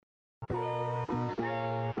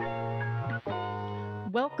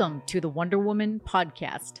Welcome to the Wonder Woman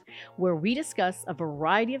podcast, where we discuss a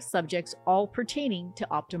variety of subjects all pertaining to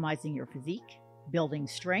optimizing your physique, building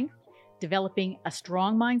strength, developing a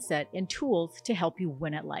strong mindset, and tools to help you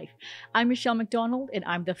win at life. I'm Michelle McDonald, and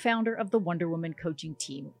I'm the founder of the Wonder Woman coaching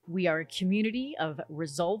team. We are a community of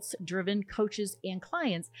results-driven coaches and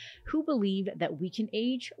clients who believe that we can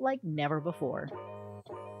age like never before.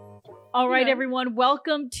 All right, everyone,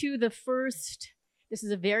 welcome to the first. This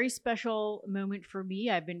is a very special moment for me.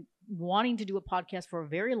 I've been wanting to do a podcast for a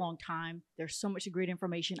very long time. There's so much great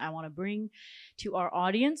information I want to bring to our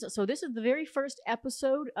audience. So this is the very first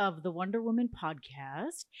episode of the Wonder Woman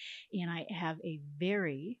podcast. And I have a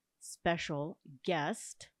very special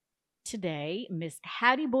guest today, Miss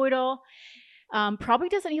Hattie Boydle. Probably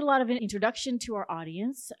doesn't need a lot of an introduction to our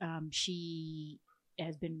audience. She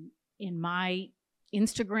has been in my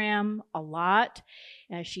Instagram a lot.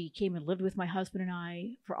 She came and lived with my husband and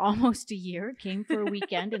I for almost a year, came for a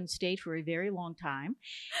weekend and stayed for a very long time,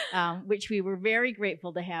 which we were very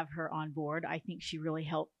grateful to have her on board. I think she really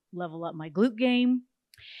helped level up my glute game,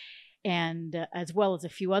 and as well as a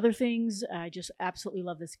few other things. I just absolutely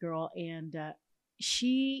love this girl, and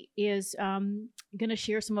she is going to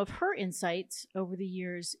share some of her insights over the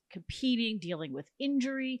years competing, dealing with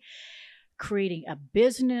injury, creating a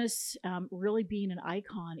business, really being an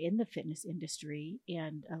icon in the fitness industry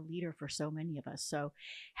and a leader for so many of us. So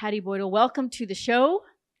Hattie Boydle, welcome to the show.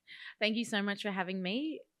 Thank you so much for having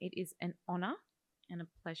me. It is an honor and a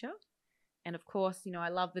pleasure. And of course, I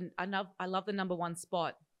love the number one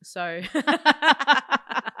spot. So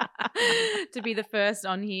to be the first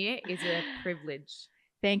on here is a privilege.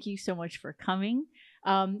 Thank you so much for coming.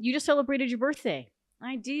 You just celebrated your birthday.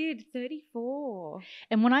 I did, 34.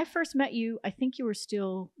 And when I first met you, I think you were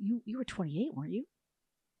still, you were 28, weren't you?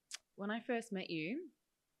 When I first met you,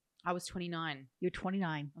 I was 29. You're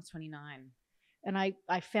 29. I was 29. And I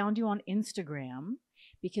found you on Instagram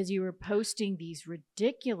because you were posting these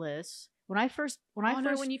ridiculous, when you first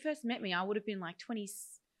met me, I would have been like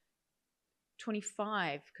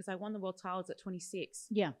 25 because I won the world titles at 26.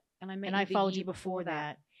 Yeah. And I followed you before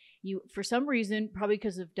that. You, for some reason, probably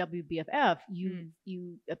because of WBFF,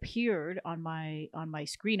 you appeared on my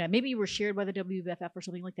screen. Maybe you were shared by the WBFF or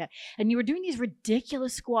something like that. And you were doing these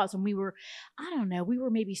ridiculous squats. And we were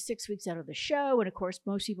maybe 6 weeks out of the show. And of course,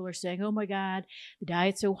 most people are saying, oh my God, the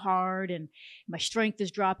diet's so hard and my strength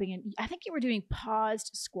is dropping. And I think you were doing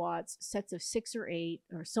paused squats, sets of 6 or 8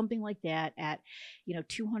 or something like that at,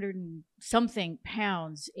 200 and something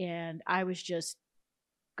pounds. And I was just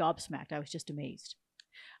gobsmacked. I was just amazed.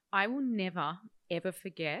 I will never, ever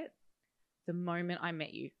forget the moment I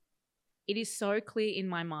met you. It is so clear in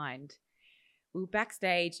my mind. We were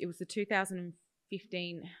backstage. It was the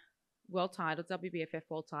 2015 World Titles, WBFF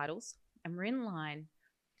World Titles. And we're in line.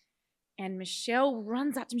 And Michelle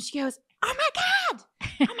runs up to me. She goes, oh my God,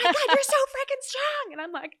 you're so freaking strong. And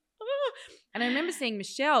I'm like, oh. And I remember seeing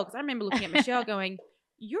Michelle, because I remember looking at Michelle going,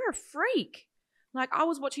 you're a freak. Like, I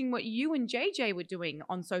was watching what you and JJ were doing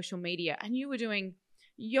on social media, and you were doing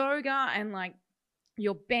yoga and like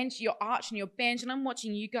your arch and your bench, and I'm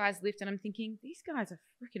watching you guys lift and I'm thinking, these guys are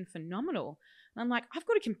freaking phenomenal. And I'm like, I've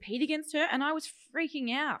got to compete against her. And I was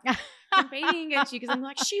freaking out competing against you because I'm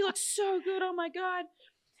like, she looks so good. Oh my God.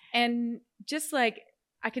 And just like,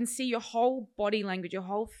 I can see your whole body language, your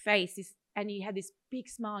whole face and you had this big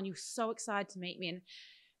smile and you were so excited to meet me.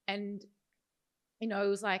 And it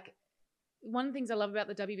was like, one of the things I love about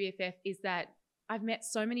the WBFF is that I've met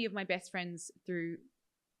so many of my best friends through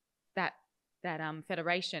that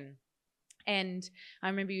federation. And I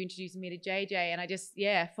remember you introducing me to JJ and I just,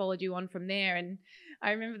 followed you on from there. And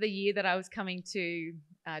I remember the year that I was coming to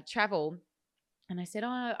travel and I said,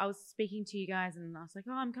 I was speaking to you guys and I was like,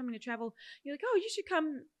 I'm coming to travel. You're like, you should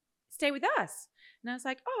come stay with us. And I was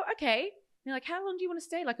like, okay. And they're like, how long do you want to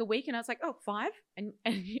stay? Like a week? And I was like, 5. And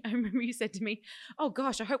I remember you said to me, oh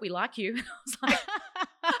gosh, I hope we like you. And I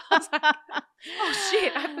was like, oh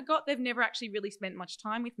shit, I forgot they've never actually really spent much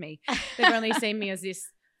time with me. They've only seen me as this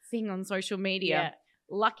thing on social media. Yeah.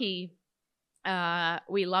 Lucky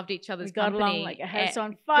we loved each other's company. Got along like a house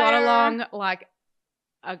on fire. Got along like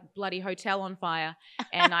a bloody hotel on fire.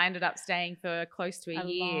 And I ended up staying for close to a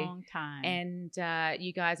year. Long time. And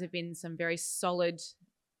you guys have been some very solid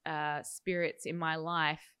spirits in my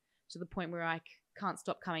life to the point where I can't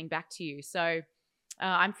stop coming back to you. So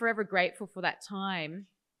I'm forever grateful for that time.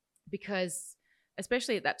 Because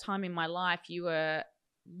especially at that time in my life, you were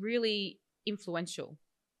really influential.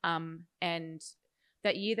 And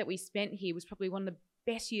that year that we spent here was probably one of the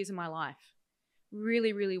best years of my life.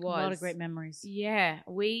 Really, really was. A lot of great memories. Yeah.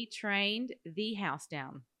 We trained the house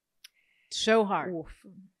down. So hard. Oof.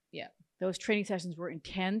 Yeah. Those training sessions were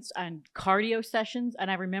intense and cardio sessions. And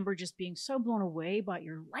I remember just being so blown away by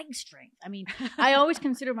your leg strength. I mean, I always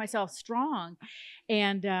considered myself strong.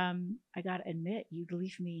 And I got to admit, you'd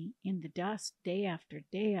leave me in the dust day after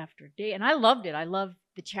day after day. And I loved it. I loved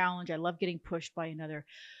the challenge. I loved getting pushed by another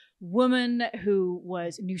woman who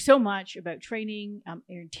knew so much about training. Her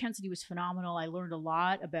intensity was phenomenal. I learned a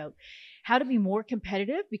lot about how to be more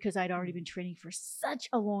competitive because I'd already been training for such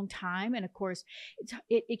a long time. And of course,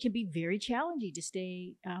 it can be very challenging to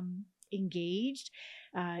stay engaged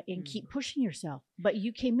and keep pushing yourself. But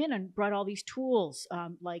you came in and brought all these tools,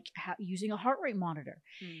 like using a heart rate monitor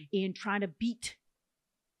and trying to beat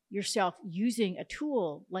yourself using a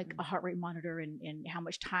tool like a heart rate monitor, and how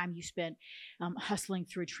much time you spent hustling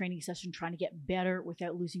through a training session trying to get better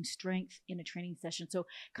without losing strength in a training session. So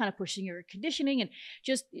kind of pushing your conditioning and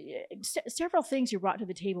just several things you brought to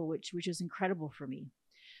the table, which is incredible for me.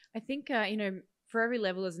 I think, for every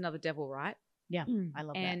level is another devil, right? Yeah, I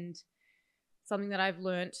love that. And something that I've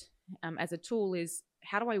learned as a tool is,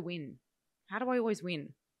 how do I win? How do I always win?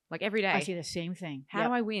 Like every day. I see the same thing. How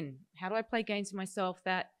do I win? How do I play games for myself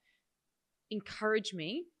that encourage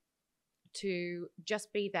me to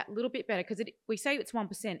just be that little bit better? Because we say it's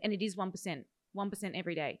 1%, and it is 1%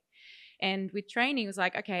 every day. And with training, it was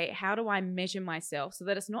like, okay, how do I measure myself so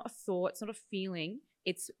that it's not a thought, it's not a feeling,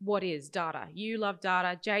 it's what is data. You love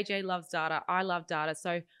data, JJ loves data, I love data.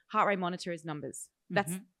 So heart rate monitor is numbers.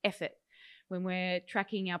 That's effort. When we're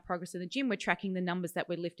tracking our progress in the gym, we're tracking the numbers that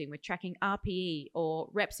we're lifting. We're tracking RPE or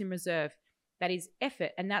reps in reserve. That is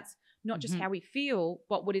effort. And that's not just how we feel,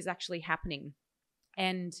 but what is actually happening.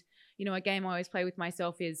 And, a game I always play with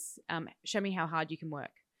myself is show me how hard you can work.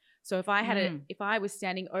 So if I had if I was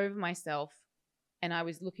standing over myself and I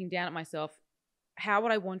was looking down at myself, how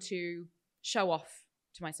would I want to show off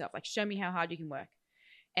to myself? Like, show me how hard you can work.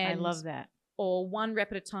 And I love that. Or one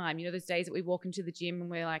rep at a time. Those days that we walk into the gym and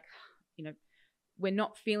we're like, we're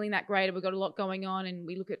not feeling that great, or we've got a lot going on, and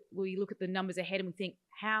we look at the numbers ahead and we think,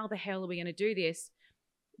 how the hell are we going to do this?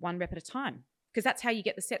 One rep at a time, because that's how you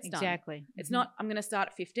get the sets done. Exactly. It's not, I'm going to start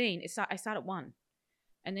at 15. I start at 1,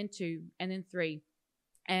 and then 2, and then 3.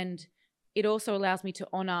 And it also allows me to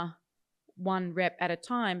honor 1 rep at a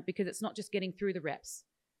time, because it's not just getting through the reps.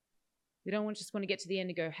 We don't just want to get to the end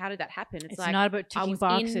and go, how did that happen? It's like, not about ticking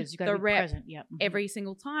boxes. You got to be present. Yeah. Every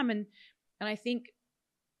single time. And I think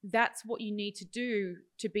that's what you need to do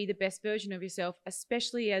to be the best version of yourself,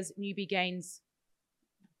 especially as newbie gains,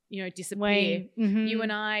 disappear. You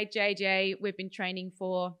and I, JJ, we've been training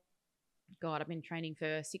for, I've been training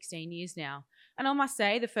for 16 years now. And I must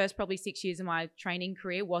say, the first probably 6 years of my training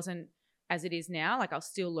career wasn't as it is now. Like, I was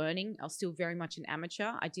still learning. I was still very much an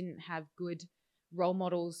amateur. I didn't have good role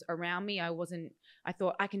models around me. I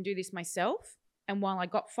thought I can do this myself. And while I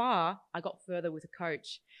got far, I got further with a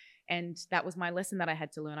coach. And that was my lesson that I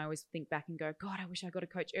had to learn. I always think back and go, God, I wish I got a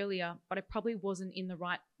coach earlier, but I probably wasn't in the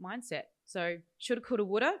right mindset. So shoulda, coulda,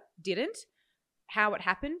 woulda, didn't. How it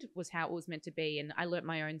happened was how it was meant to be. And I learnt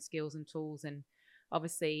my own skills and tools. And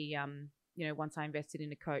obviously, once I invested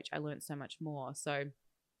in a coach, I learned so much more. So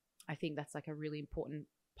I think that's like a really important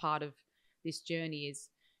part of this journey. Is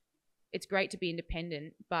it's great to be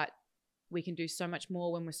independent, but we can do so much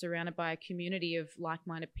more when we're surrounded by a community of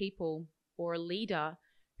like-minded people, or a leader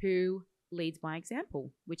who leads by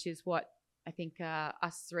example, which is what I think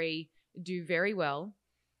us three do very well.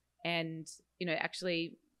 And,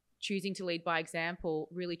 actually choosing to lead by example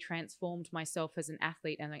really transformed myself as an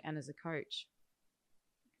athlete and as a coach.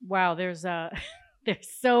 Wow, there's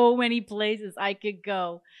so many places I could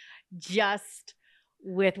go just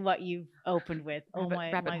with what you've opened with.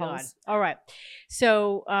 Rabbit holes. God. All right.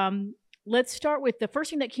 So let's start with the first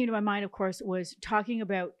thing that came to my mind, of course, was talking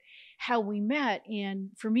about how we met. And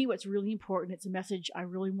for me, what's really important, it's a message I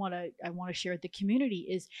want to share with the community,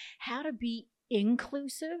 is how to be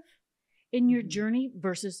inclusive in your journey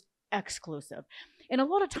versus exclusive. And a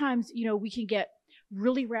lot of times, we can get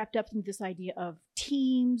really wrapped up in this idea of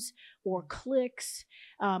teams or cliques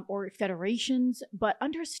or federations, but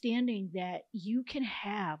understanding that you can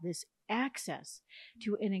have this access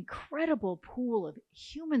to an incredible pool of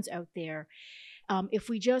humans out there if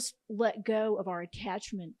we just let go of our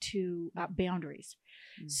attachment to boundaries.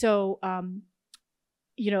 So,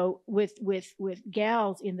 with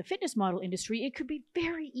gals in the fitness model industry, it could be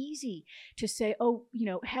very easy to say, oh,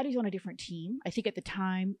 Hattie's on a different team. I think at the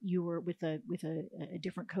time you were with a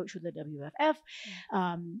different coach with the WFF,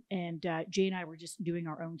 and Jay and I were just doing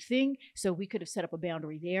our own thing. So we could have set up a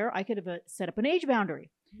boundary there. I could have set up an age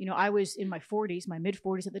boundary. I was in my 40s, my mid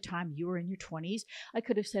 40s at the time. You were in your 20s. I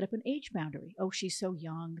could have set up an age boundary. Oh, she's so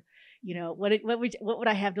young. what would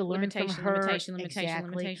I have to learn from her? Limitation.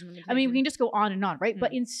 Exactly. I mean, we can just go on and on, right?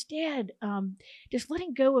 But instead, just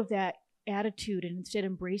letting go of that attitude and instead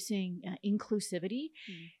embracing inclusivity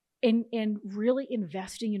and really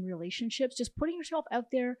investing in relationships, just putting yourself out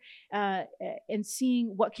there and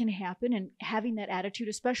seeing what can happen and having that attitude,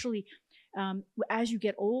 especially as you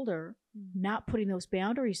get older, not putting those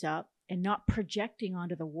boundaries up and not projecting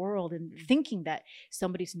onto the world and thinking that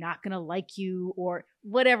somebody's not going to like you or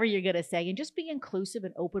whatever you're going to say. And just being inclusive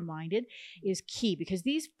and open-minded is key, because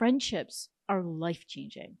these friendships are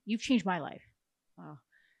life-changing. You've changed my life. Oh,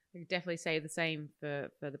 I could definitely say the same for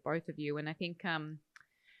the both of you. And I think, I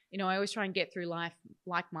always try and get through life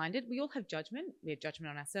like-minded. We all have judgment. We have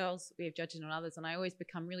judgment on ourselves. We have judgment on others. And I always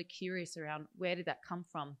become really curious around, where did that come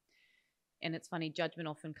from? And it's funny, judgment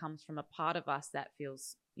often comes from a part of us that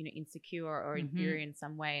feels, insecure or inferior in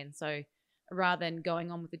some way. And so rather than going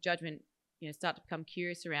on with the judgment, start to become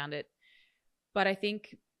curious around it. But I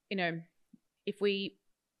think, if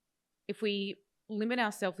we limit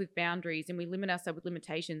ourselves with boundaries and we limit ourselves with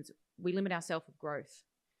limitations, we limit ourselves with growth.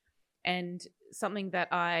 And something that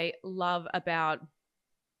I love about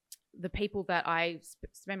the people that I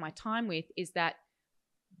spend my time with is that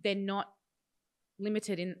they're not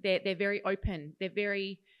limited in, they're very open, they're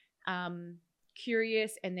very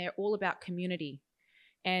curious, and they're all about community.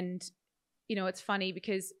 And it's funny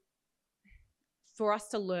because for us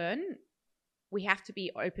to learn, we have to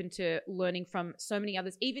be open to learning from so many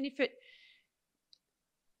others, even if it,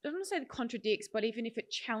 I don't want to say it contradicts, but even if it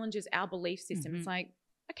challenges our belief system. It's like,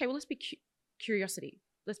 okay, well, let's be curiosity.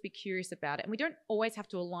 Let's be curious about it. And we don't always have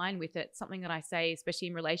to align with it. Something that I say, especially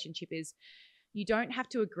in relationship, is you don't have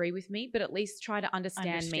to agree with me, but at least try to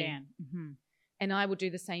understand me. And I will do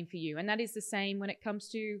the same for you. And that is the same when it comes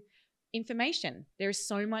to information. There is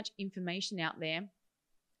so much information out there,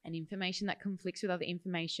 and information that conflicts with other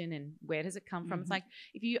information, and where does it come from? It's like,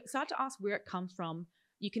 if you start to ask where it comes from,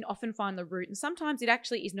 you can often find the root, and sometimes it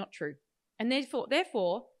actually is not true. And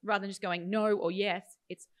therefore, rather than just going no or yes,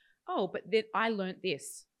 it's, oh, but then I learned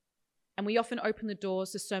this. And we often open the doors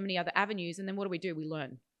to so many other avenues, and then what do? We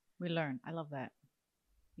learn. We learn. I love that.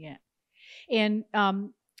 Yeah. And,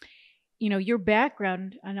 your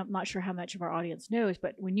background, and I'm not sure how much of our audience knows,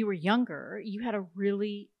 but when you were younger, you had a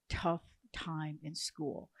really tough time in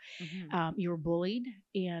school. You were bullied,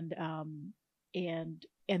 and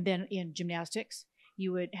then in gymnastics,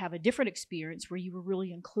 you would have a different experience where you were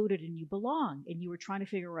really included and you belong, and you were trying to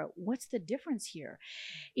figure out what's the difference here.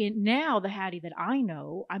 And now the Hattie that I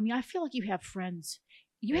know, I mean, I feel like you have friends.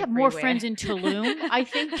 You have more friends in Tulum, I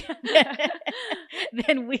think,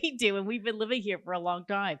 than we do. And we've been living here for a long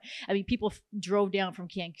time. I mean, people drove down from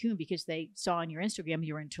Cancun because they saw on your Instagram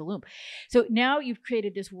you were in Tulum. So now you've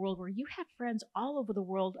created this world where you have friends all over the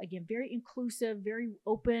world, again, very inclusive, very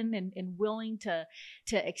open, and willing to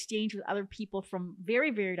exchange with other people from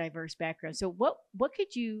very, very diverse backgrounds. So what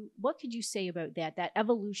could you say about that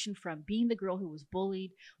evolution from being the girl who was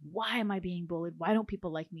bullied? Why am I being bullied? Why don't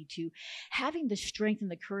people like me, to having the strength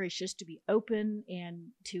and the courage just to be open and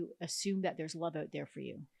to assume that there's love out there for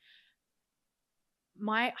you?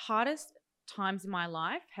 My hardest times in my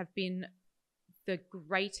life have been the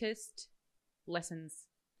greatest lessons.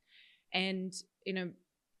 And,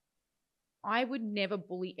 I would never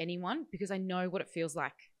bully anyone because I know what it feels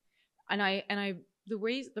like. And the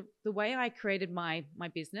way I created my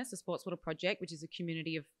business, the Sports Boydle Project, which is a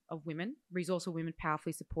community of women, resourceful women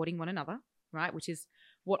powerfully supporting one another, right? Which is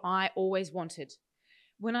what I always wanted.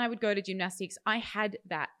 When I would go to gymnastics, I had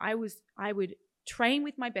that. I would train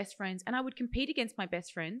with my best friends and I would compete against my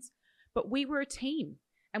best friends, but we were a team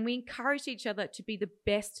and we encouraged each other to be the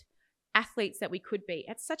best athletes that we could be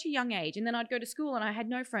at such a young age. And then I'd go to school and I had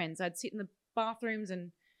no friends. I'd sit in the bathrooms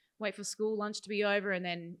and wait for school lunch to be over, and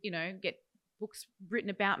then, get books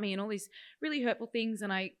written about me and all these really hurtful things.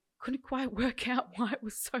 And I couldn't quite work out why it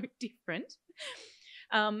was so different.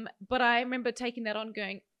 But I remember taking that on,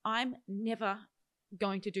 going, I'm never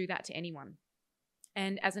going to do that to anyone.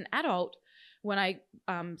 And as an adult, when I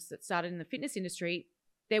started in the fitness industry,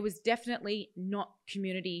 there was definitely not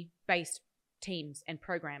community-based teams and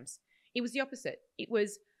programs. It was the opposite. It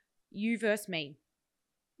was you versus me.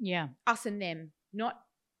 Yeah. Us and them, not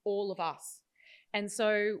all of us. And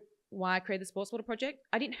so why I created the Sports Boydle Project,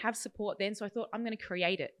 I didn't have support then, so I thought I'm going to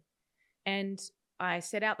create it. And I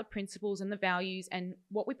set out the principles and the values, and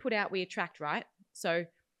what we put out, we attract, right? So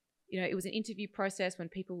it was an interview process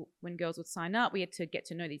when girls would sign up. We had to get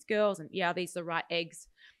to know these girls and, are these the right eggs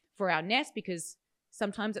for our nest? Because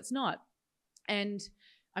sometimes it's not. And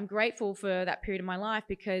I'm grateful for that period of my life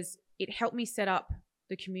because it helped me set up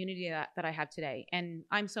the community that I have today. And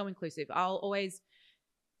I'm so inclusive. I'll always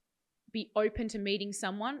be open to meeting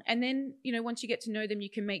someone. And then, once you get to know them, you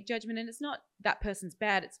can make judgment. And it's not that person's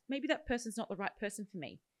bad. It's maybe that person's not the right person for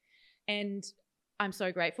me. And I'm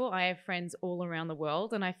so grateful. I have friends all around the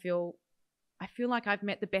world, and I feel like I've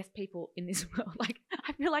met the best people in this world. Like,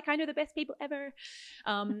 I feel like I know the best people ever.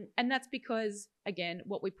 And that's because, again,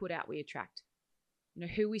 what we put out, we attract.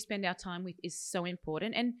 Who we spend our time with is so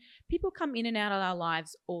important. And people come in and out of our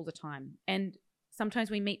lives all the time. And sometimes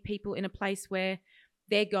we meet people in a place where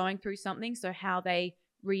they're going through something. So how they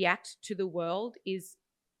react to the world is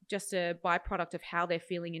just a byproduct of how they're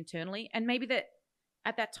feeling internally. And maybe that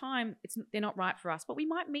at that time, they're not right for us. But we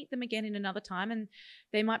might meet them again in another time, and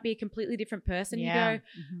they might be a completely different person. Yeah. You go,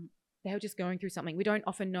 they were just going through something. We don't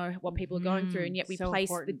often know what people are going through, and yet we place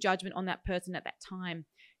the judgment on that person at that time.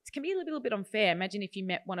 It can be a little bit unfair. Imagine if you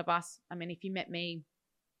met one of us. I mean, if you met me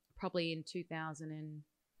probably in 2000 and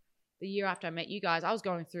the year after I met you guys, I was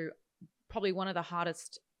going through probably one of the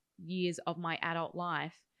hardest years of my adult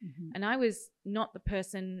life. And I was not the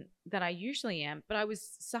person that I usually am, but I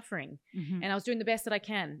was suffering and I was doing the best that I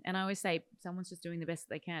can. And I always say someone's just doing the best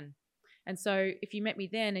that they can. And so if you met me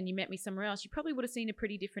then and you met me somewhere else, you probably would have seen a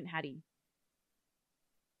pretty different Hattie.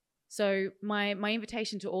 So my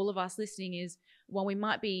invitation to all of us listening is, when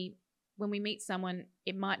we meet someone,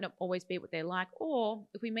 it might not always be what they're like. Or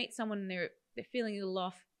if we meet someone and they're feeling a little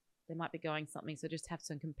off, they might be going something. So just have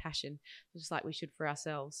some compassion, just like we should for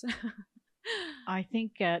ourselves. I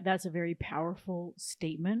think that's a very powerful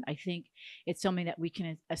statement. I think it's something that we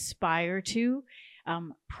can aspire to.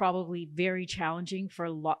 Probably very challenging for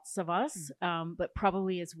lots of us, but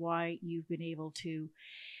probably is why you've been able to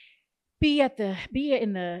be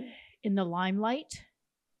in the limelight,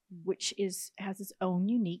 which has its own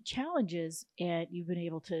unique challenges, and you've been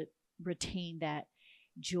able to retain that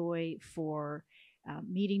joy for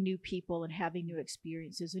meeting new people and having new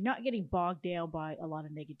experiences and not getting bogged down by a lot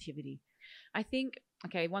of negativity. I think,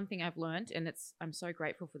 one thing I've learned, and I'm so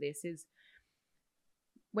grateful for this, is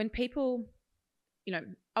when people,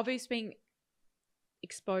 obviously being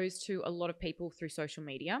exposed to a lot of people through social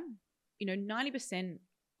media, 90%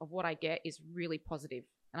 of what I get is really positive.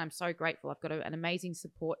 And I'm so grateful. I've got an amazing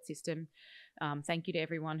support system. Thank you to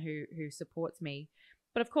everyone who supports me.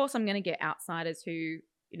 But of course, I'm going to get outsiders who,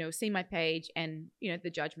 see my page and,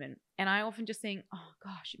 the judgment. And I often just think, oh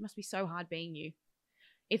gosh, it must be so hard being you.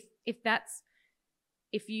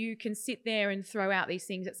 If you can sit there and throw out these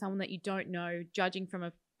things at someone that you don't know, judging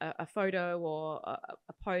from a photo or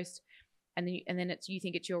a post, and then you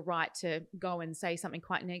think it's your right to go and say something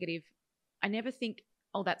quite negative, I never think,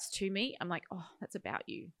 oh, that's to me. I'm like, oh, that's about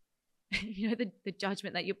you. The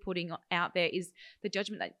judgment that you're putting out there is the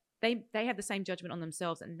judgment that they have the same judgment on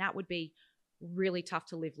themselves, and that would be really tough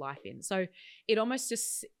to live life in. So it almost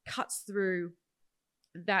just cuts through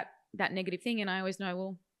that negative thing. And I always know,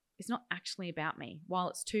 well, it's not actually about me. While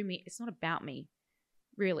it's to me, it's not about me,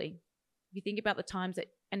 really. If you think about the times that,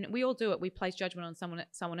 and we all do it, we place judgment on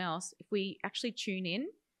someone else. If we actually tune in,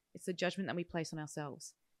 it's the judgment that we place on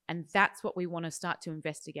ourselves. And that's what we want to start to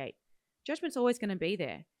investigate. Judgment's always going to be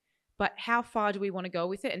there. But how far do we want to go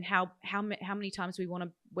with it? And how many times do we want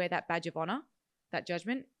to wear that badge of honor, that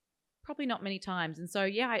judgment? Probably not many times. And so,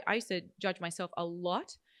 yeah, I used to judge myself a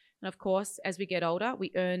lot. And of course, as we get older,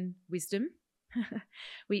 we earn wisdom.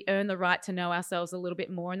 We earn the right to know ourselves a little bit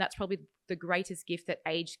more. And that's probably the greatest gift that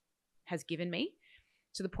age has given me,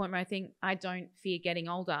 to the point where I think I don't fear getting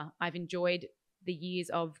older. I've enjoyed the years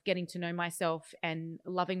of getting to know myself and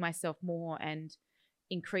loving myself more and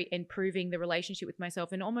improving the relationship with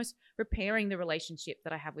myself and almost repairing the relationship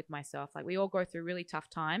that I have with myself. Like, we all go through really tough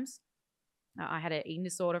times. I had an eating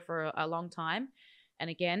disorder for a long time. And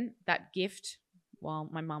again, that gift, well,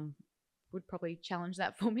 my mum would probably challenge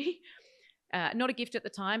that for me. Not a gift at the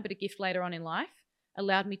time, but a gift later on in life,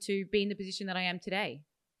 allowed me to be in the position that I am today.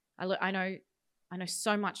 I know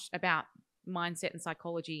so much about mindset and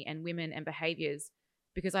psychology and women and behaviors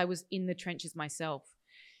because I was in the trenches myself.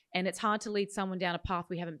 And it's hard to lead someone down a path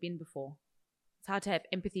we haven't been before. It's hard to have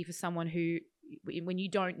empathy for someone who, when you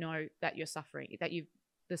don't know that you're suffering,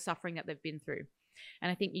 the suffering that they've been through.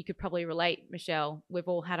 And I think you could probably relate, Michelle. We've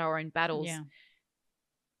all had our own battles. Yeah.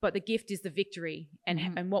 But the gift is the victory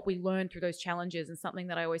and what we learn through those challenges. And something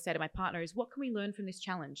that I always say to my partner is, what can we learn from this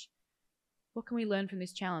challenge? What can we learn from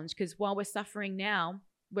this challenge? Because while we're suffering now,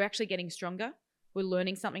 we're actually getting stronger. We're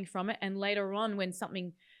learning something from it. And later on, when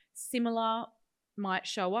something similar might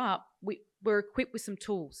show up, we're equipped with some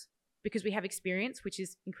tools because we have experience, which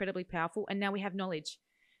is incredibly powerful. And now we have knowledge.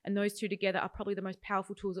 And those two together are probably the most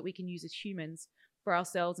powerful tools that we can use as humans for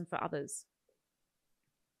ourselves and for others.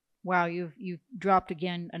 Wow, you've dropped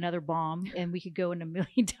again another bomb, and we could go in a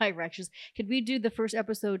million directions. Could we do the first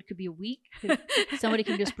episode? Could be a week. Somebody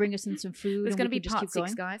can just bring us in some food. There's and going to we be can just part keep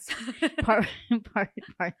 6, going. guys.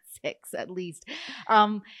 part 6 at least.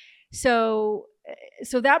 So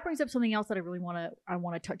that brings up something else that I really want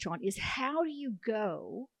to touch on is how do you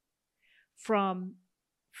go from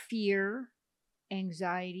fear,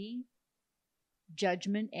 anxiety,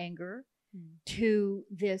 judgment, anger to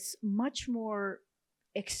this much more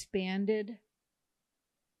expanded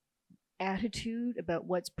attitude about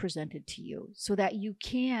what's presented to you so that you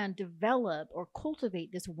can develop or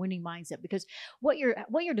cultivate this winning mindset, because what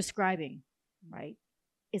you're describing, right,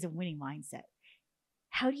 is a winning mindset.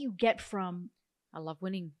 How do you get from I love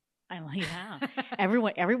winning. Yeah,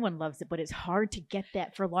 everyone loves it, but it's hard to get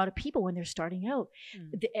that for a lot of people when they're starting out.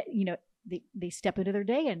 They step into their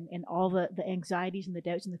day and all the anxieties and the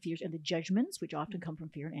doubts and the fears and the judgments, which often come from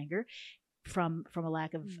fear and anger, from a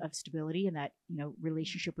lack of stability and that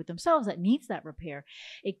relationship with themselves that needs that repair.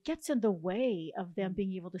 It gets in the way of them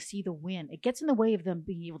being able to see the win. It gets in the way of them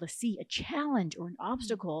being able to see a challenge or an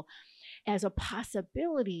obstacle as a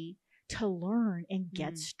possibility to learn and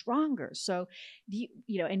get stronger. So,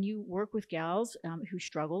 and you work with gals who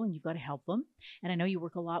struggle, and you've got to help them. And I know you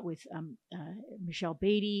work a lot with Michelle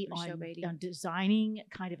Beatty on designing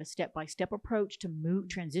kind of a step-by-step approach to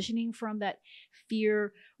transitioning from that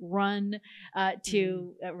fear run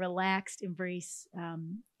to a relaxed embrace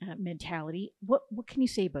mentality. What can you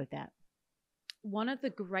say about that? One of the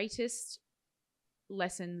greatest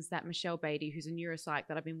lessons that Michelle Beatty, who's a neuropsych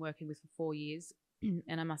that I've been working with for 4 years,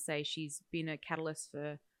 and I must say she's been a catalyst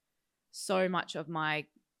for so much of my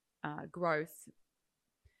growth,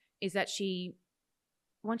 is that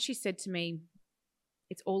once she said to me,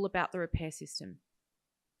 it's all about the repair system.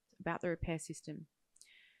 It's about the repair system.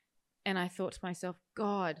 And I thought to myself,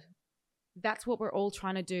 God, that's what we're all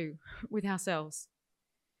trying to do with ourselves.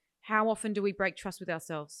 How often do we break trust with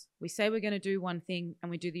ourselves? We say we're going to do one thing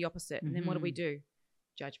and we do the opposite. And then what do?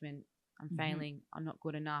 Judgment. I'm failing. I'm not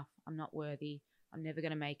good enough. I'm not worthy. I'm never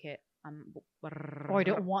going to make it. Or I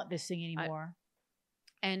don't want this thing anymore.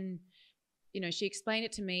 And she explained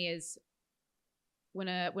it to me as when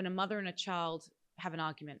a mother and a child have an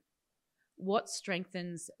argument, what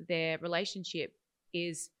strengthens their relationship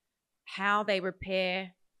is how they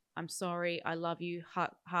repair, I'm sorry, I love you,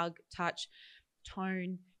 hug, touch,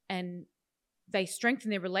 tone, and they strengthen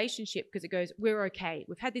their relationship because it goes, we're okay.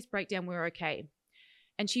 We've had this breakdown, we're okay.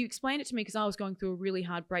 And she explained it to me because I was going through a really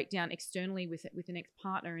hard breakdown externally with an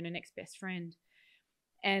ex-partner and an ex-best friend.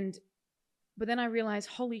 But then I realized,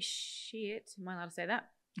 holy shit, am I allowed to say that?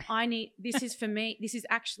 This is for me.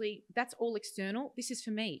 That's all external. This is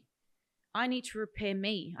for me. I need to repair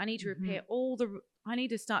me. I need to repair I need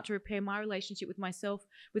to start to repair my relationship with myself,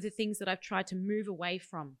 with the things that I've tried to move away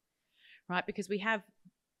from, right? Because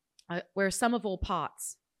we're a sum of all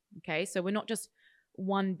parts, okay? So we're not just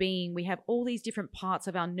one being. We have all these different parts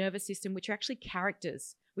of our nervous system, which are actually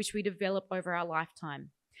characters, which we develop over our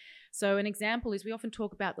lifetime. So an example is we often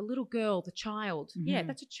talk about the little girl, the child. Yeah,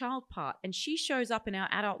 that's a child part. And she shows up in our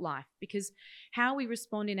adult life because how we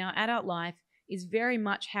respond in our adult life is very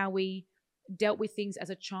much how we dealt with things as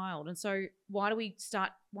a child. And so why do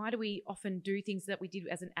we often do things that we did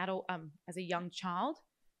as an adult, as a young child?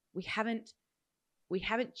 We haven't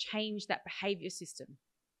changed that behavior system.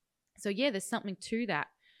 So yeah, there's something to that.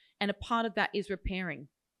 And a part of that is repairing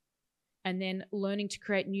and then learning to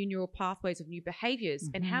create new neural pathways of new behaviors.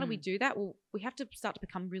 And how do we do that? Well, we have to start to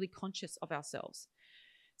become really conscious of ourselves.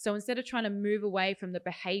 So instead of trying to move away from the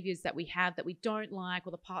behaviors that we have that we don't like,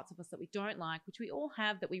 or the parts of us that we don't like, which we all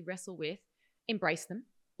have that we wrestle with, embrace them,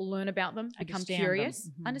 learn about them, become curious,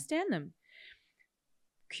 understand them.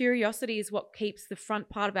 Curiosity is what keeps the front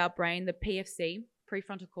part of our brain, the PFC,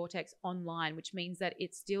 prefrontal cortex, online, which means that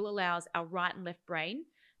it still allows our right and left brain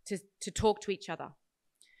to talk to each other.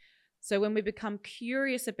 So when we become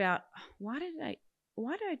curious about why did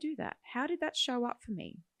I do that? How did that show up for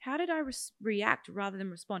me? How did I react rather than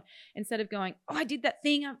respond? Instead of going, oh, I did that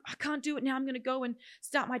thing, I can't do it now. I'm going to go and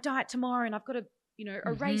start my diet tomorrow, and I've got to,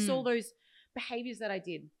 erase all those behaviors that I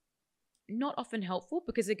did. Not often helpful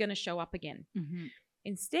because they're going to show up again.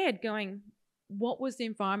 Instead, going, what was the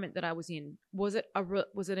environment that I was in? Was it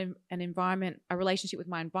an environment, a relationship with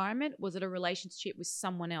my environment? Was it a relationship with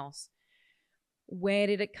someone else? Where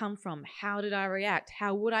did it come from? How did I react?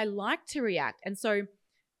 How would I like to react? And so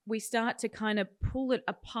we start to kind of pull it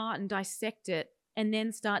apart and dissect it, and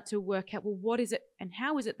then start to work out, well, what is it and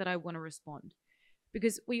how is it that I want to respond?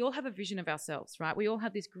 Because we all have a vision of ourselves, right? We all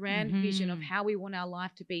have this grand vision of how we want our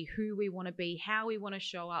life to be, who we want to be, how we want to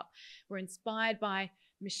show up. We're inspired by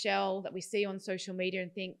Michelle that we see on social media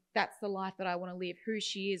and think that's the life that I want to live, who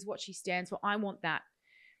she is, what she stands for. I want that.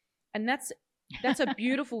 And that's a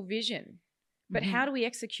beautiful vision. But how do we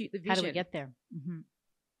execute the vision? How do we get there?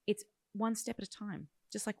 It's one step at a time,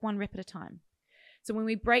 just like one rep at a time. So when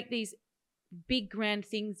we break these big, grand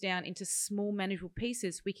things down into small, manageable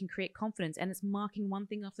pieces, we can create confidence. And it's marking one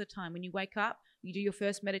thing off at a time. When you wake up, you do your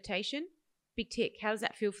first meditation, big tick. How does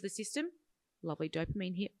that feel for the system? Lovely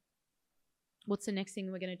dopamine hit. What's the next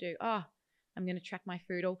thing we're going to do? I'm going to track my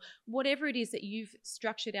food, or whatever it is that you've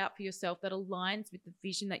structured out for yourself that aligns with the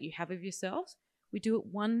vision that you have of yourselves. We do it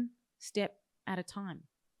one step at a time.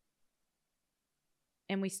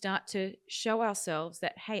 And we start to show ourselves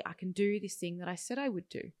that, hey, I can do this thing that I said I would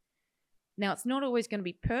do. Now, it's not always going to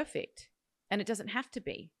be perfect, and it doesn't have to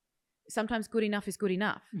be. Sometimes good enough is good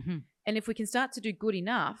enough. And if we can start to do good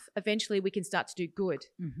enough, eventually we can start to do good.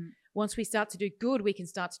 Once we start to do good, we can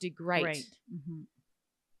start to do great.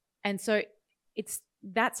 And so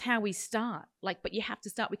that's how we start. But you have to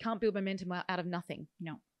start. We can't build momentum out of nothing.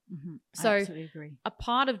 No. So I absolutely agree. A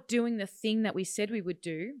part of doing the thing that we said we would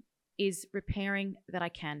do is repairing that I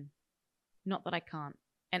can, not that I can't.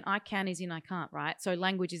 And I can is in I can't, right? So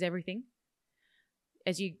language is everything.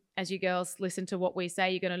 As you girls listen to what we say,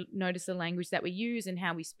 you're going to notice the language that we use and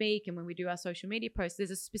how we speak. And when we do our social media posts, there's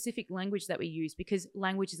a specific language that we use because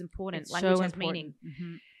language is important. It's language so has important.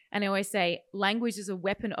 meaning. And I always say, language is a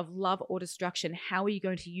weapon of love or destruction. How are you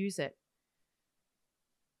going to use it?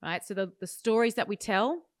 Right? So the stories that we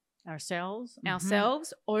tell ourselves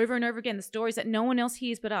over and over again, the stories that no one else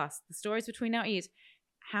hears but us, the stories between our ears,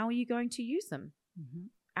 how are you going to use them?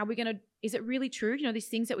 Are we going to, is it really true? You know, these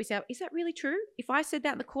things that we say, is that really true? If I said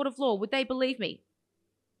that in the court of law, would they believe me?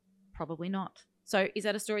 Probably not. So is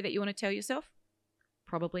that a story that you want to tell yourself?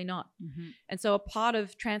 Probably not. And so a part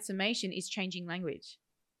of transformation is changing language.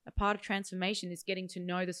 A part of transformation is getting to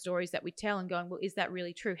know the stories that we tell and going, well, is that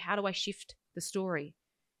really true? How do I shift the story?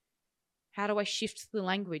 How do I shift the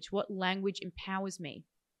language? What language empowers me?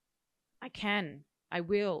 I can. I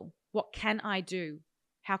will. What can I do?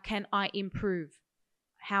 How can I improve?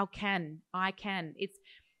 How can I can? It's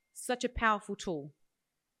such a powerful tool.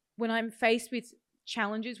 When I'm faced with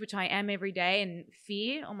challenges, which I am every day, and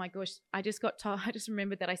fear, oh my gosh, I just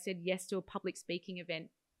remembered that I said yes to a public speaking event,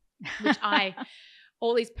 which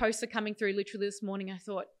all these posts are coming through literally this morning. I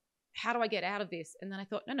thought, how do I get out of this? And then I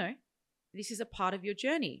thought, no, this is a part of your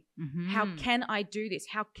journey. How can I do this?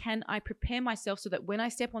 How can I prepare myself so that when I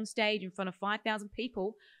step on stage in front of 5,000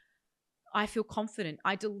 people, I feel confident.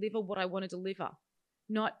 I deliver what I want to deliver.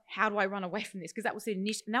 Not how do I run away from this? Because that was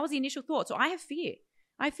the initial thought. So I have fear.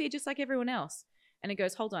 I fear just like everyone else. And it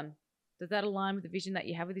goes, hold on. Does that align with the vision that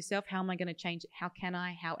you have with yourself? How am I going to change it? How can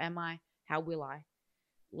I? How am I? How will I?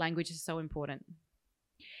 Language is so important.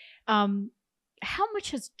 How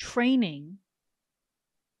much has training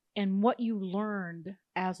and what you learned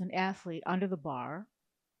as an athlete under the bar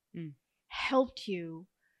helped you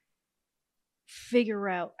figure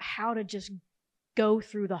out how to just go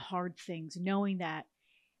through the hard things, knowing that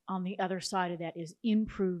on the other side of that is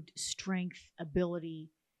improved strength, ability,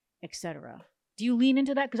 etc.? Do you lean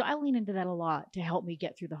into that? Because I lean into that a lot to help me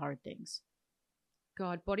get through the hard things.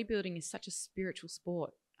 God, bodybuilding is such a spiritual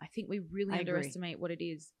sport. I think we really underestimate what it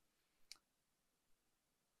is.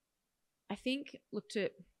 I think,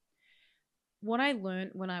 what I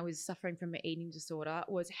learned when I was suffering from an eating disorder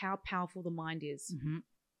was how powerful the mind is.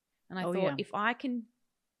 And I thought,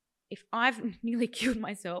 if I've nearly killed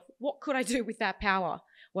myself, what could I do with that power?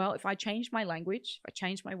 Well, if I change my language, if I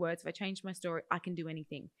change my words, if I change my story, I can do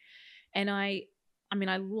anything. And I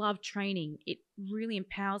love training. It really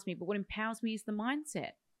empowers me. But what empowers me is the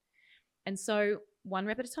mindset. And so one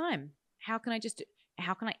rep at a time. How can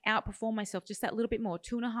I outperform myself just that little bit more?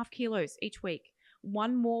 2.5 kilos each week.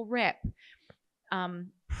 One more rep.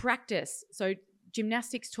 Practice. So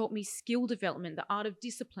gymnastics taught me skill development, the art of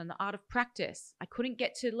discipline, the art of practice. I couldn't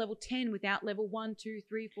get to level 10 without level 1, 2,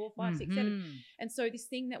 3, 4, 5, 6, 7. And so this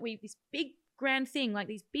big grand thing, like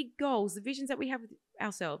these big goals, the visions that we have with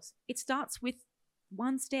ourselves, it starts with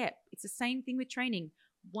one step. It's the same thing with training.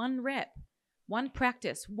 One rep, one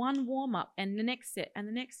practice, one warm up, and the next set, and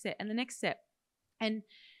the next set, and the next set. And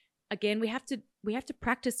again, we have to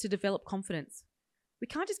practice to develop confidence. We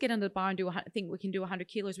can't just get under the bar and think we can do 100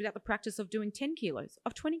 kilos without the practice of doing 10 kilos,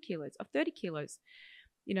 of 20 kilos, of 30 kilos.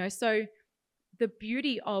 So the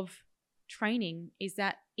beauty of training is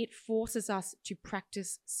that it forces us to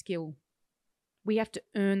practice skill. We have to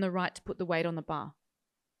earn the right to put the weight on the bar.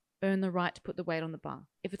 Earn the right to put the weight on the bar.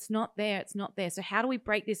 If it's not there, it's not there. So how do we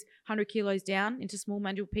break this 100 kilos down into small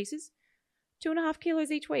manageable pieces? 2.5 kilos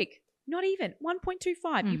each week. Not even.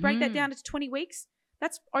 1.25. You break that down to 20 weeks.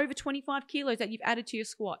 That's over 25 kilos that you've added to your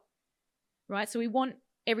squat, right? So we want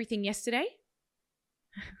everything yesterday.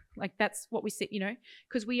 Like that's what we see,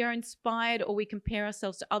 because we are inspired or we compare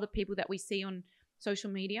ourselves to other people that we see on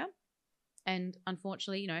social media. And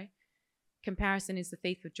unfortunately, comparison is the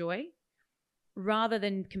thief of joy. Rather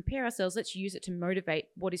than compare ourselves, let's use it to motivate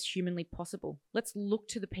what is humanly possible. Let's look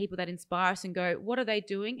to the people that inspire us and go, what are they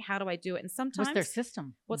doing? How do I do it? And sometimes what's their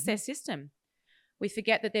system? What's their system? We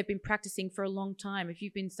forget that they've been practicing for a long time. If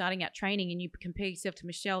you've been starting out training and you compare yourself to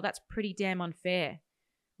Michelle, that's pretty damn unfair.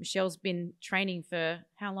 Michelle's been training for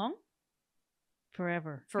how long?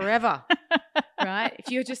 Forever. Right? If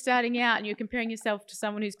you're just starting out and you're comparing yourself to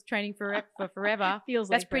someone who's training for forever,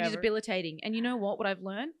 that's pretty debilitating. And you know what I've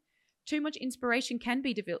learned? Too much inspiration can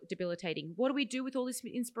be debilitating. What do we do with all this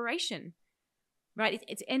inspiration? Right?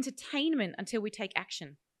 It's entertainment until we take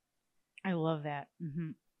action. I love that.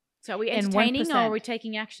 Mm-hmm. So are we entertaining or are we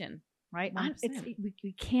taking action? Right?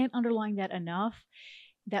 We can't underline that enough.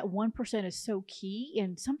 That 1% is so key.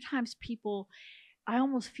 And sometimes people, I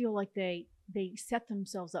almost feel like they set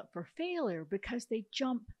themselves up for failure because they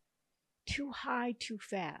jump too high too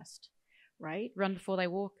fast. Right? Run before they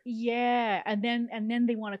walk. Yeah. And then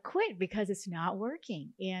they want to quit because it's not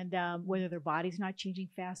working. And whether their body's not changing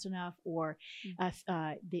fast enough or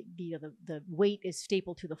the weight is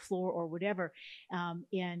stapled to the floor or whatever.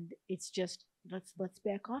 And it's just, let's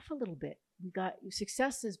back off a little bit.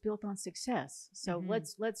 Success is built on success. So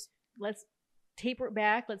let's taper it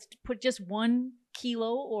back. Let's put just 1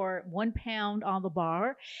 kilo or 1 pound on the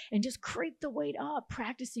bar and just creep the weight up,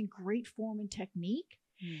 practicing great form and technique.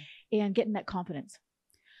 And getting that confidence.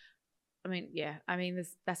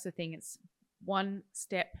 That's the thing. It's one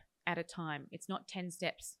step at a time. It's not 10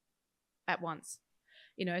 steps at once.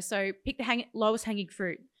 So pick the lowest hanging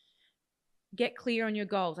fruit. Get clear on your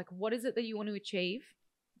goals. Like, what is it that you want to achieve?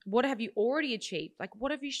 What have you already achieved? Like,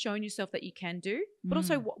 what have you shown yourself that you can do? But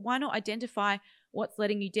also, why not identify what's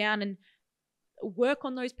letting you down and work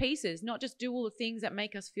on those pieces? Not just do all the things that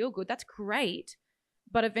make us feel good. That's great.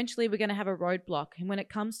 But eventually we're going to have a roadblock. And when it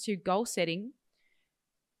comes to goal setting,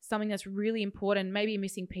 something that's really important, maybe a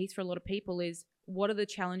missing piece for a lot of people, is what are the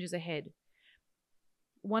challenges ahead?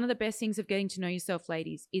 One of the best things of getting to know yourself,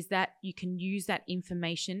 ladies, is that you can use that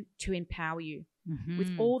information to empower you.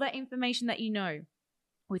 With all that information that you know,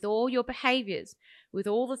 with all your behaviors, with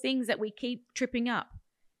all the things that we keep tripping up,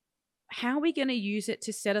 how are we going to use it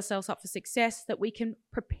to set ourselves up for success, that we can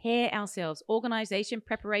prepare ourselves? Organization,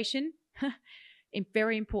 preparation, in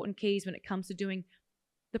very important keys when it comes to doing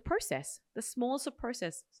the process, the smallest of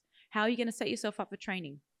processes. How are you going to set yourself up for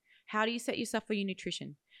training? How do you set yourself for your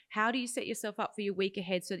nutrition? How do you set yourself up for your week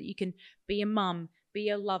ahead so that you can be a mum, be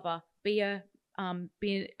a lover, be a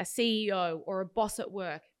CEO or a boss at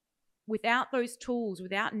work? Without those tools,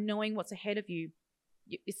 without knowing what's ahead of you,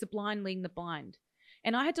 it's the blind leading the blind.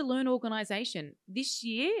 And I had to learn organization. This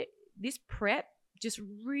year, this prep just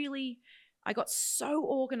really, I got so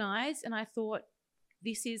organized and I thought,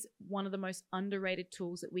 this is one of the most underrated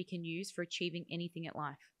tools that we can use for achieving anything at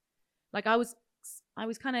life. Like I was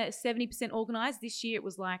kind of 70% organized. This year it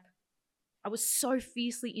was like I was so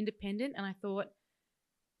fiercely independent, and I thought,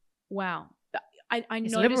 wow, I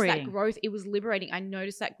noticed that growth. It was liberating. I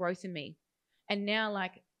noticed that growth in me. And now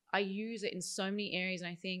like I use it in so many areas and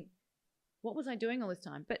I think, what was I doing all this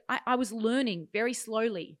time? But I was learning very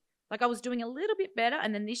slowly. Like I was doing a little bit better,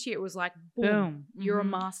 and then this year it was like, boom. You're a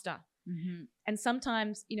master. And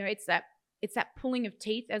sometimes, it's that pulling of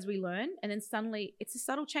teeth as we learn, and then suddenly it's the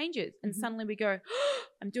subtle changes, and suddenly we go, oh,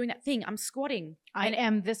 I'm doing that thing, I'm squatting. I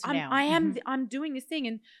am this now. I'm doing this thing.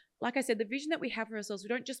 And like I said, the vision that we have for ourselves, we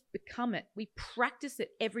don't just become it. We practice it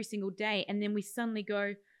every single day, and then we suddenly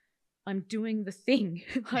go, I'm doing the thing.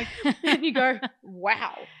 And you go,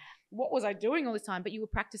 wow, what was I doing all this time? But you were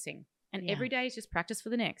practicing. And every day is just practice for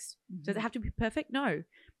the next. Does it have to be perfect? No.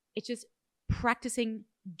 It's just practicing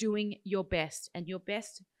doing your best, and your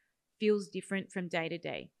best feels different from day to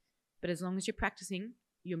day. But as long as you're practicing,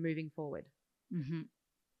 you're moving forward.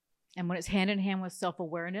 And when it's hand in hand with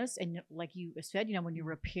self-awareness, and like you said, when you're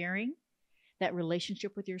repairing that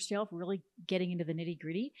relationship with yourself, really getting into the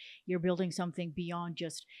nitty-gritty, you're building something beyond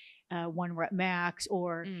just 1 rep max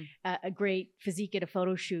or a great physique at a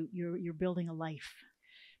photo shoot. You're building a life.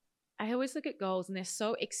 I always look at goals and they're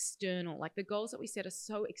so external. Like the goals that we set are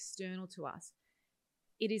so external to us.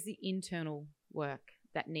 It is the internal work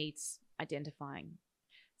that needs identifying.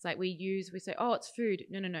 It's like we say, oh, it's food.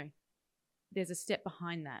 No. There's a step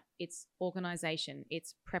behind that. It's organization.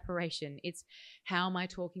 It's preparation. It's how am I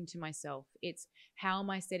talking to myself? It's how am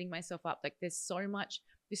I setting myself up? Like there's so much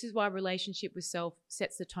This is why relationship with self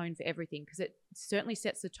sets the tone for everything, because it certainly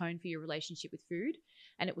sets the tone for your relationship with food,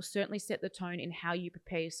 and it will certainly set the tone in how you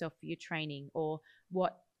prepare yourself for your training, or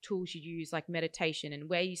what tools you use like meditation, and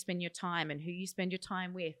where you spend your time and who you spend your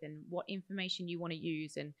time with, and what information you want to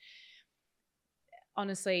use. And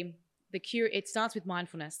honestly, it starts with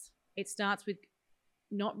mindfulness. It starts with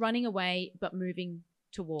not running away, but moving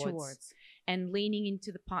towards and leaning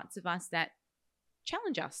into the parts of us that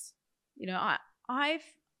challenge us. You know,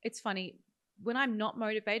 it's funny, when I'm not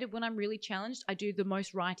motivated, when I'm really challenged, I do the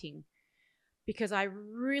most writing, because I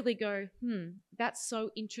really go, that's so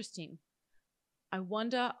interesting. I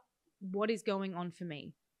wonder what is going on for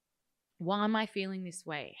me. Why am I feeling this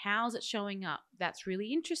way? How's it showing up? That's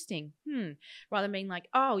really interesting. Rather than being like,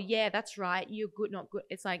 oh yeah, that's right, you're good, not good.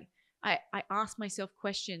 It's like I ask myself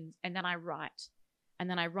questions, and then I write. And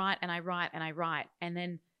then I write and I write and I write. And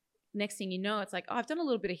then next thing you know, it's like, oh, I've done a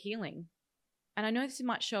little bit of healing. And I know this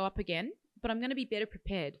might show up again, but I'm going to be better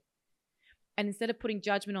prepared. And instead of putting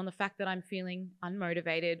judgment on the fact that I'm feeling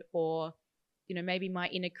unmotivated, or, you know, maybe my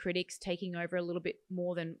inner critic's taking over a little bit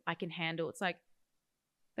more than I can handle, it's like,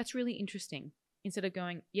 that's really interesting. Instead of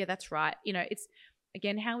going, yeah, that's right. You know, it's,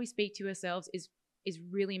 again, how we speak to ourselves is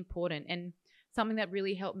really important. And something that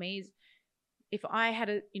really helped me is, if I had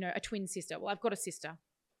a twin sister, well, I've got a sister,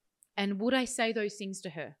 and would I say those things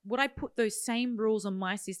to her? Would I put those same rules on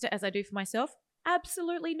my sister as I do for myself?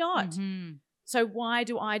 Absolutely not. Mm-hmm. So why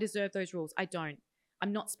do I deserve those rules? I don't.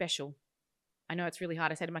 I'm not special. I know it's really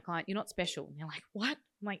hard. I say to my client, you're not special. And they're like, what?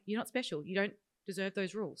 I'm like, you're not special. You don't deserve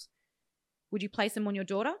those rules. Would you place them on your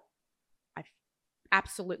daughter? I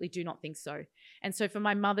absolutely do not think so. And so for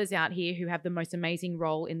my mothers out here who have the most amazing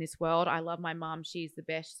role in this world, I love my mom. She's the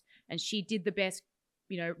best. And she did the best,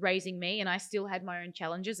 you know, raising me. And I still had my own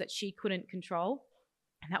challenges that she couldn't control.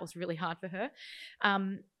 And that was really hard for her.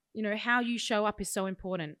 You know, how you show up is so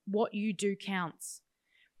important. What you do counts.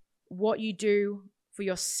 What you do for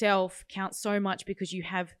yourself counts so much, because you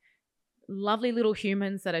have lovely little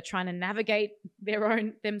humans that are trying to navigate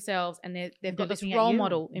themselves, and they've got this role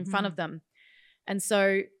model in front of them. And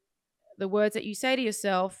so the words that you say to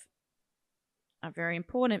yourself are very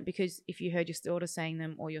important, because if you heard your daughter saying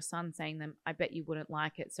them or your son saying them, I bet you wouldn't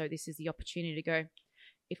like it. So this is the opportunity to go,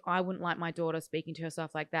 if I wouldn't like my daughter speaking to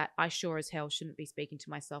herself like that, I sure as hell shouldn't be speaking to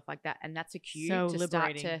myself like that. And that's a cue to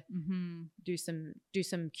liberating. Start to do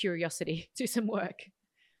some curiosity, do some work.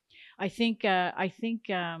 I think,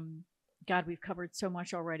 God, we've covered so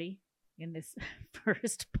much already in this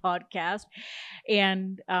first podcast.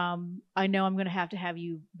 And I know I'm going to have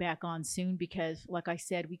you back on soon, because like I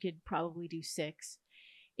said, we could probably do 6,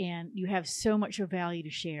 and you have so much of value to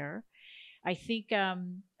share. I think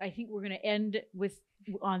we're going to end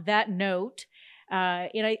on that note.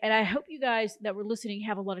 And I hope you guys that were listening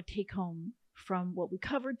have a lot of take home from what we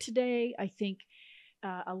covered today. I think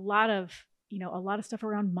a lot of stuff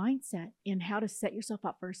around mindset and how to set yourself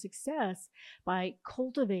up for success by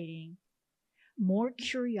cultivating more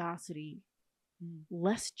curiosity,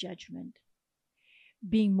 less judgment,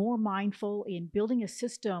 being more mindful, in building a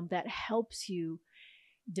system that helps you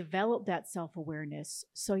develop that self-awareness,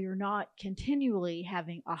 so you're not continually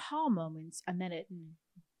having aha moments and then it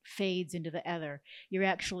fades into the other. You're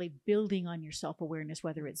actually building on your self-awareness,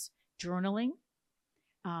 whether it's journaling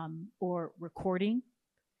or recording.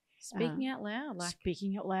 Speaking out loud,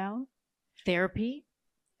 therapy.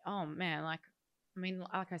 Oh man, like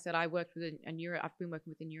I said, I've been working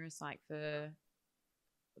with a neuropsych for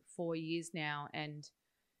 4 years now, and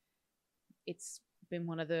it's been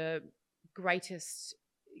one of the greatest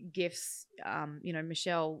gifts. I've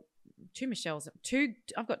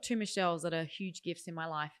got 2 Michelles that are huge gifts in my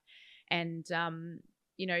life, and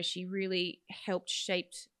she really helped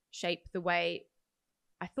shape the way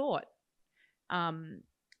I thought.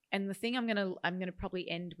 And the thing I'm gonna probably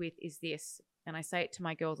end with is this, and I say it to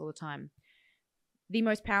my girls all the time: the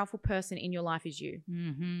most powerful person in your life is you.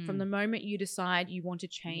 Mm-hmm. From the moment you decide you want to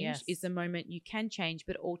change is the moment you can change,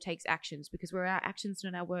 but it all takes actions, because we're our actions,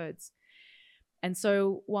 not our words. And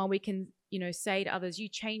so while we can, say to others, you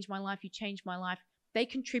changed my life, they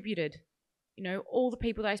contributed. All the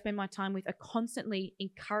people that I spend my time with are constantly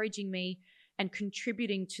encouraging me and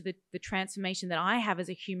contributing to the transformation that I have as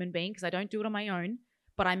a human being, because I don't do it on my own,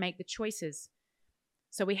 but I make the choices.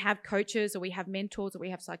 So we have coaches, or we have mentors, or we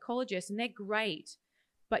have psychologists, and they're great,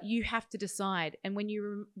 but you have to decide. And when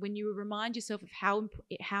you remind yourself of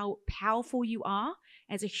how powerful you are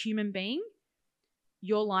as a human being,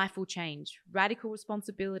 your life will change. Radical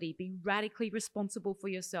responsibility. Be radically responsible for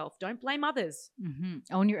yourself. Don't blame others. Mm-hmm.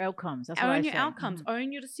 Own your outcomes. That's what I say. Own your outcomes. Mm-hmm.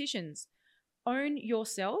 Own your decisions. Own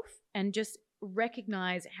yourself, and just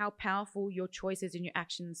recognize how powerful your choices and your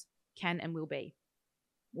actions can and will be.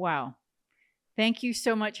 Wow. Thank you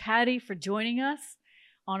so much, Hattie, for joining us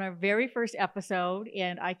on our very first episode.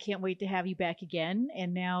 And I can't wait to have you back again.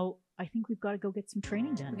 And now I think we've got to go get some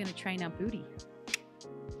training done. We're going to train our booty.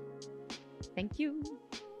 Thank you.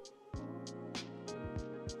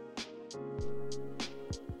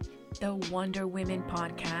 The Wonder Women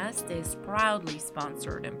podcast is proudly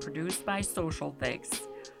sponsored and produced by Social Fix.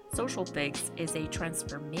 Social Fix is a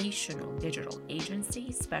transformational digital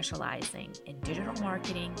agency specializing in digital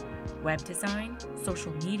marketing, web design,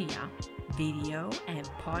 social media, video, and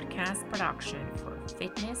podcast production for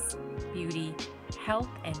fitness, beauty, health,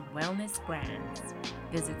 and wellness brands.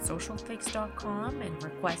 Visit socialfix.com and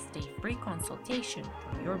request a free consultation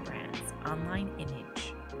for your brand's online image.